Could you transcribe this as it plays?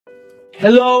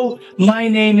Hello, my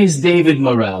name is David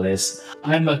Morales.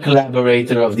 I'm a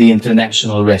collaborator of the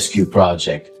International Rescue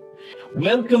Project.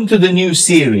 Welcome to the new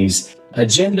series,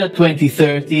 Agenda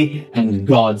 2030 and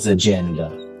God's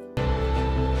Agenda.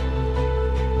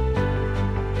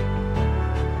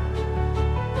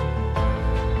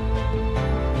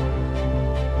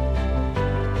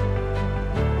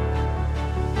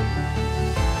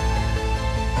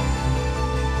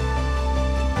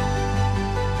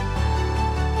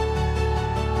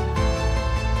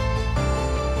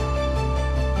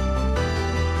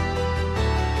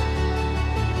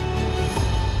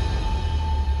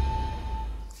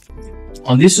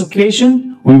 On this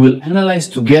occasion, we will analyze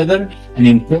together an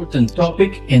important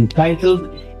topic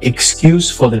entitled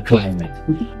Excuse for the Climate.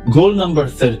 Goal number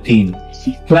 13,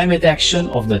 climate action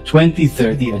of the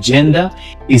 2030 Agenda,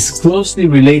 is closely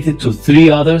related to three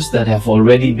others that have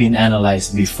already been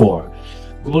analyzed before.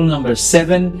 Goal number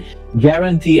 7,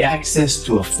 guarantee access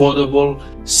to affordable,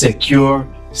 secure,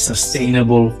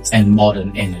 sustainable, and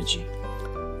modern energy.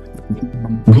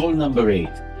 Goal number 8,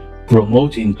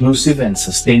 promote inclusive and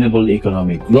sustainable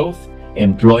economic growth,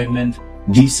 employment,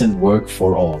 decent work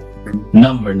for all.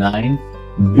 Number 9,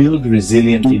 build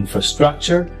resilient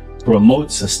infrastructure,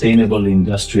 promote sustainable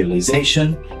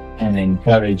industrialization, and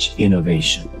encourage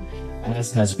innovation.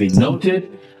 As has been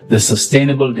noted, the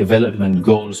Sustainable Development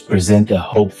Goals present a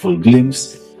hopeful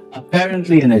glimpse,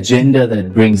 apparently an agenda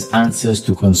that brings answers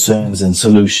to concerns and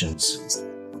solutions.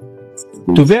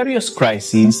 To various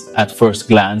crises, at first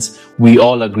glance, we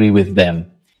all agree with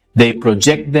them. They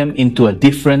project them into a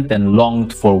different and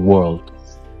longed-for world.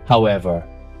 However,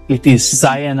 it is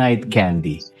cyanide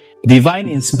candy. Divine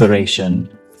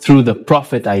inspiration, through the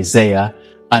prophet Isaiah,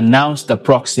 announced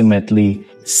approximately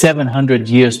 700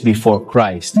 years before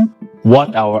Christ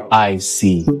what our eyes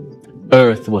see.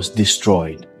 Earth was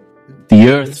destroyed. The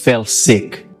earth fell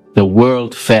sick. The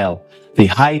world fell. The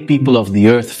high people of the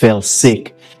earth fell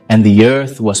sick. And the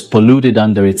earth was polluted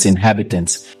under its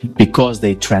inhabitants because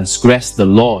they transgressed the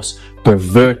laws,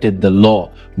 perverted the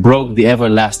law, broke the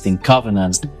everlasting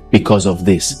covenant. Because of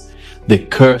this, the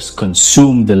curse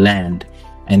consumed the land,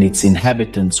 and its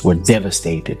inhabitants were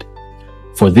devastated.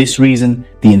 For this reason,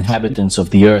 the inhabitants of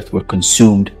the earth were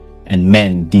consumed, and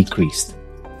men decreased.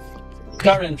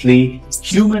 Currently,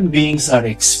 human beings are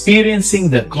experiencing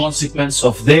the consequence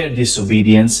of their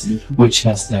disobedience, which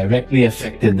has directly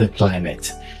affected the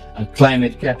climate. A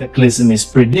climate cataclysm is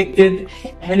predicted,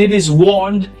 and it is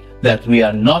warned that we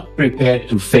are not prepared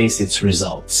to face its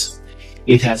results.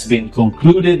 It has been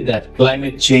concluded that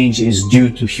climate change is due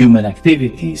to human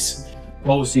activities,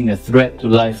 posing a threat to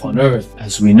life on Earth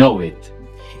as we know it,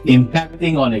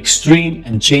 impacting on extreme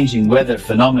and changing weather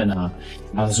phenomena,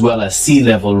 as well as sea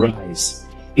level rise.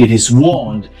 It is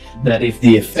warned that if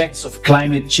the effects of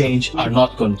climate change are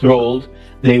not controlled,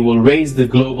 they will raise the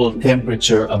global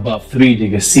temperature above 3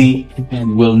 degrees C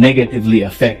and will negatively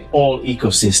affect all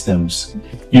ecosystems.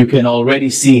 You can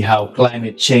already see how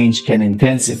climate change can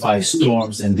intensify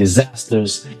storms and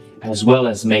disasters, as well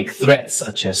as make threats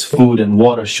such as food and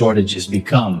water shortages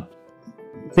become,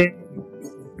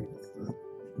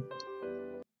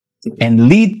 and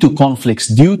lead to conflicts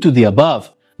due to the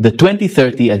above. The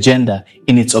 2030 Agenda,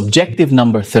 in its objective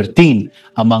number 13,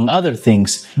 among other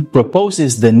things,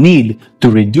 proposes the need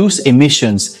to reduce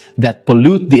emissions that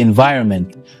pollute the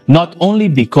environment, not only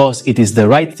because it is the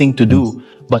right thing to do,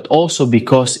 but also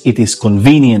because it is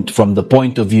convenient from the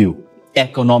point of view,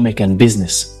 economic and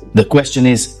business. The question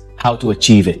is how to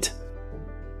achieve it.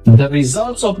 The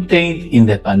results obtained in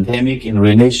the pandemic in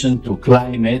relation to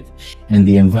climate and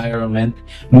the environment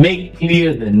make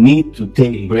clear the need to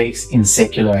take breaks in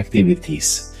secular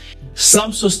activities.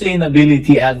 Some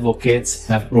sustainability advocates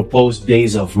have proposed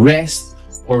days of rest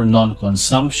or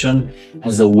non-consumption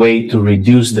as a way to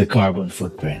reduce the carbon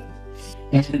footprint.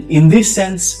 And in this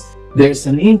sense, there's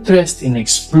an interest in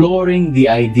exploring the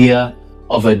idea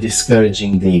of a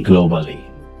discouraging day globally.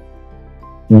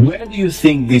 Where do you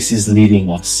think this is leading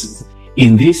us?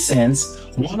 In this sense,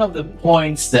 one of the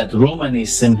points that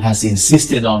Romanism has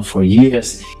insisted on for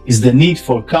years is the need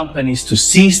for companies to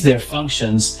cease their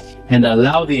functions and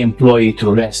allow the employee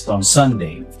to rest on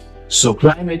Sunday. So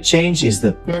climate change is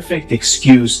the perfect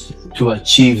excuse to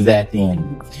achieve that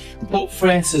end. Pope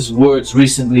Francis' words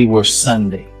recently were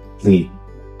Sunday.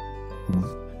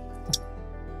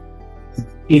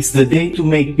 It's the day to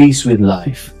make peace with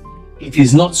life. It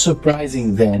is not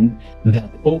surprising then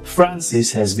that Pope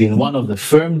Francis has been one of the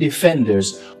firm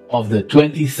defenders of the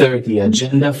 2030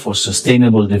 Agenda for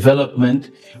Sustainable Development,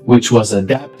 which was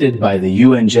adopted by the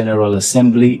UN General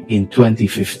Assembly in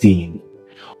 2015.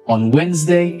 On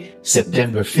Wednesday,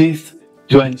 September 5th,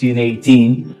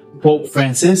 2018, Pope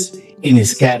Francis, in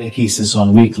his Catechesis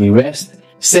on Weekly Rest,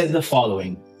 said the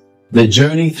following: "The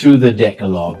journey through the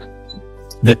Decalogue,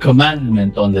 the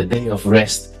commandment on the day of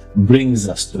rest, brings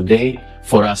us today.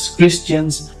 For us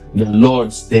Christians, the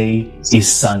Lord's Day is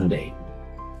Sunday."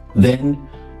 Then,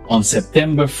 on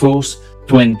September 1st,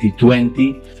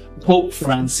 2020, Pope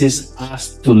Francis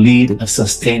asked to lead a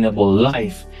sustainable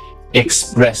life,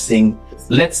 expressing,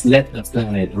 "Let's let the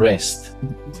planet rest.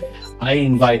 I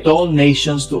invite all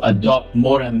nations to adopt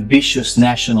more ambitious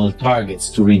national targets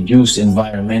to reduce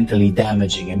environmentally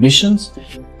damaging emissions."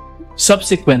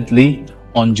 Subsequently,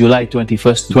 on July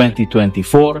 21st,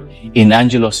 2024, in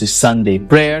Angelos' Sunday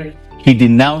prayer, he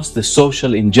denounced the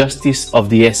social injustice of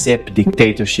the ESEP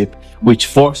dictatorship, which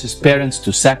forces parents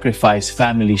to sacrifice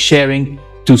family sharing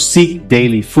to seek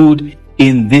daily food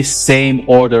in this same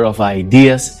order of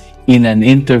ideas in an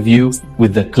interview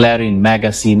with the Clarín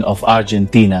magazine of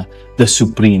Argentina, the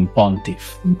Supreme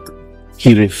Pontiff.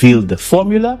 He revealed the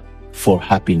formula for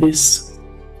happiness.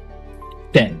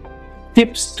 10.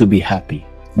 Tips to be happy.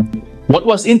 What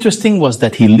was interesting was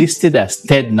that he listed as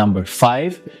TED number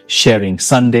 5, sharing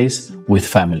Sundays with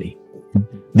family.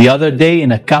 The other day in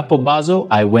Campobasso,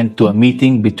 I went to a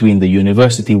meeting between the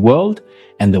university world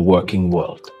and the working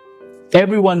world.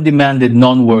 Everyone demanded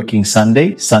non-working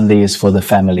Sunday. Sunday is for the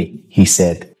family, he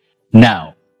said.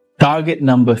 Now, target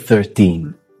number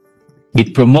 13.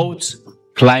 It promotes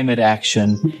climate action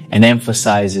and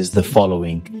emphasizes the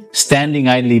following: standing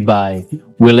idly by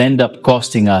will end up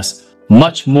costing us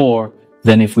much more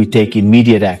than if we take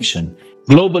immediate action.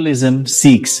 Globalism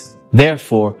seeks,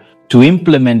 therefore, to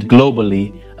implement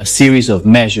globally a series of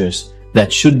measures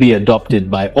that should be adopted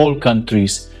by all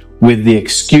countries with the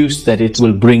excuse that it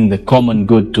will bring the common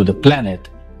good to the planet,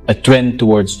 a trend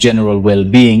towards general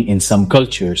well-being in some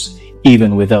cultures,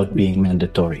 even without being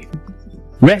mandatory.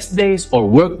 Rest days or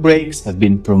work breaks have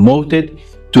been promoted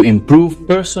to improve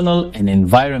personal and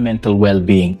environmental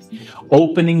well-being,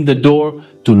 opening the door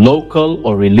to local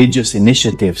or religious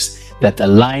initiatives that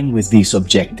align with these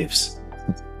objectives.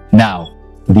 Now,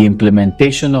 the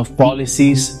implementation of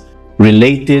policies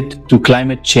related to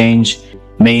climate change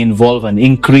may involve an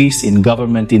increase in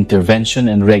government intervention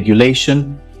and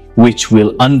regulation, which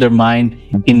will undermine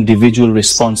individual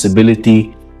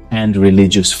responsibility and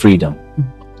religious freedom.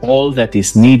 All that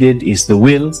is needed is the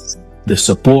will, the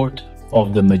support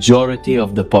of the majority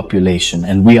of the population,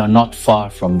 and we are not far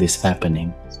from this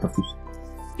happening.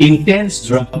 Intense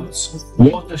droughts,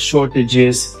 water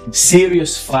shortages,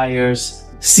 serious fires,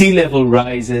 sea level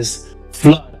rises,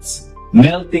 floods,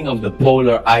 melting of the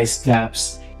polar ice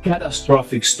caps,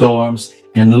 catastrophic storms,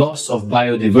 and loss of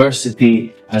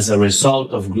biodiversity as a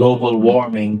result of global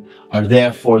warming are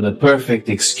therefore the perfect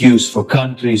excuse for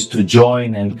countries to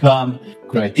join and come,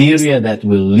 criteria that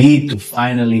will lead to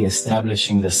finally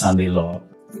establishing the Sunday law.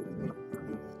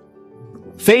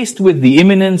 Faced with the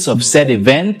imminence of said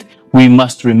event, we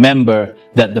must remember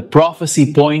that the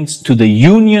prophecy points to the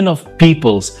union of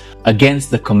peoples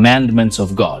against the commandments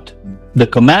of God. The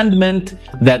commandment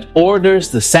that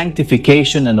orders the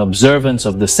sanctification and observance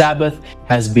of the Sabbath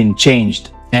has been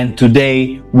changed, and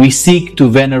today we seek to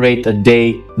venerate a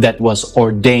day that was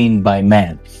ordained by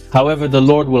man. However, the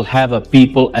Lord will have a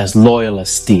people as loyal as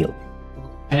steel.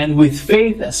 And with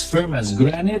faith as firm as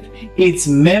granite, its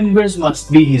members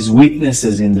must be His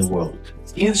witnesses in the world,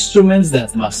 instruments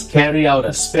that must carry out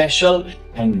a special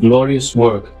and glorious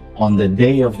work on the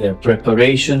day of their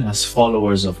preparation as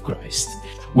followers of Christ.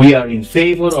 We are in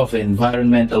favor of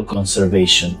environmental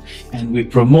conservation, and we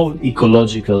promote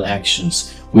ecological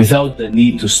actions without the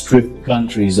need to strip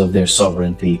countries of their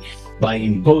sovereignty by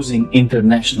imposing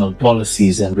international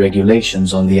policies and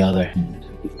regulations on the other hand.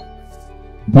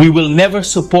 We will never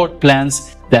support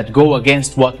plans that go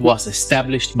against what was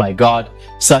established by God,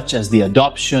 such as the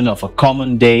adoption of a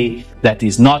common day that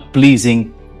is not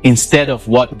pleasing instead of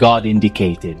what God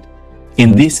indicated.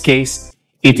 In this case,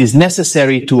 it is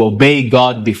necessary to obey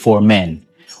God before men.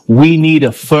 We need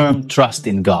a firm trust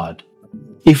in God.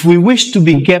 If we wish to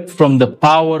be kept from the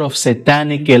power of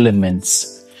satanic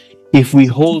elements, if we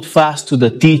hold fast to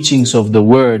the teachings of the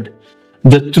Word,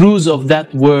 the truths of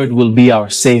that Word will be our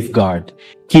safeguard,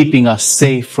 keeping us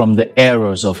safe from the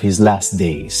errors of His last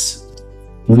days.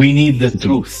 We need the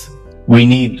truth. We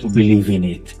need to believe in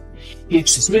it.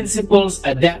 Its principles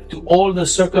adapt to all the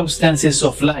circumstances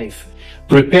of life,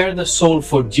 prepare the soul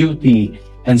for duty,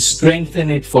 and strengthen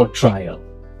it for trial.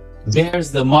 Bears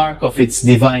the mark of its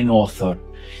divine author.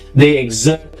 They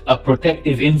exert a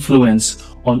protective influence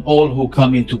on all who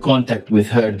come into contact with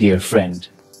her, dear friend.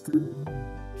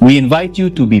 We invite you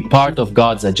to be part of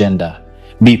God's agenda.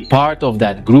 Be part of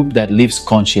that group that lives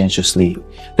conscientiously,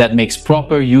 that makes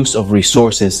proper use of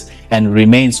resources and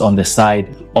remains on the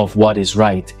side of what is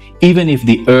right, even if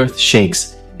the earth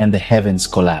shakes and the heavens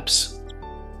collapse.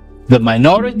 The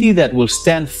minority that will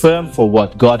stand firm for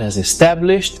what God has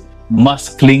established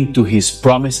must cling to His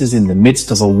promises in the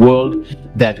midst of a world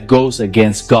that goes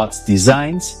against God's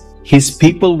designs. His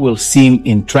people will seem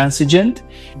intransigent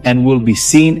and will be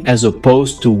seen as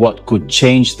opposed to what could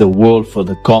change the world for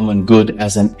the common good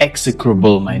as an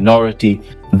execrable minority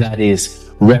that is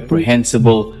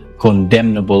reprehensible,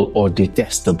 condemnable, or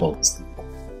detestable.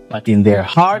 But in their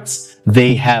hearts,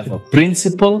 they have a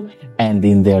principle, and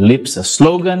in their lips a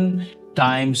slogan,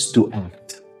 times to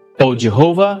act. O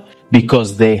Jehovah,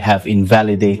 because they have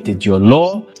invalidated your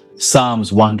law.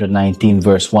 Psalms 119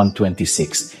 verse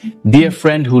 126. Dear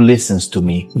friend who listens to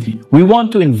me, we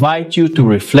want to invite you to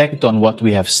reflect on what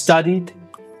we have studied.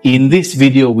 In this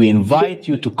video, we invite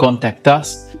you to contact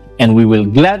us, and we will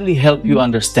gladly help you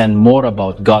understand more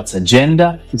about God's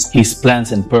agenda, His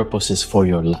plans and purposes for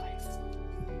your life.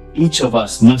 Each of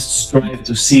us must strive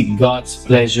to seek God's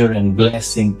pleasure and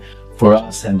blessing for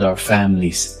us and our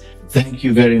families. Thank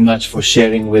you very much for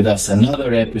sharing with us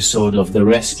another episode of the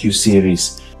Rescue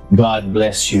Series. God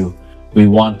bless you. We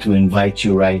want to invite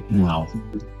you right now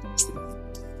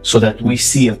so that we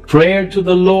see a prayer to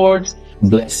the Lord.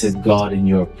 Blessed God, in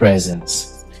your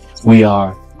presence. We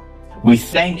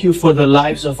thank you for the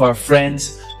lives of our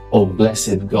friends. Oh,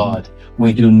 blessed God,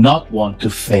 we do not want to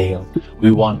fail.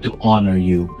 We want to honor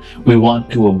you. We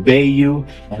want to obey you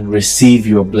and receive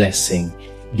your blessing.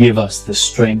 Give us the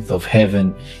strength of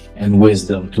heaven and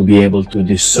wisdom to be able to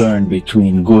discern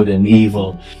between good and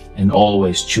evil and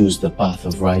always choose the path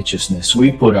of righteousness.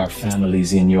 We put our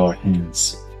families in your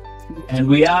hands. And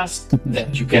we ask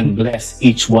that you can bless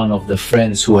each one of the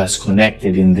friends who has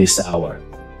connected in this hour.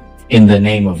 In the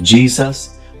name of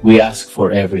Jesus, we ask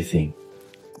for everything.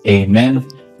 Amen.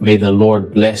 May the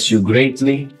Lord bless you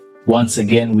greatly. Once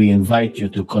again, we invite you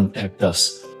to contact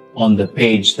us on the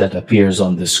page that appears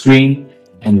on the screen.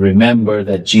 And remember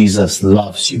that Jesus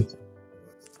loves you.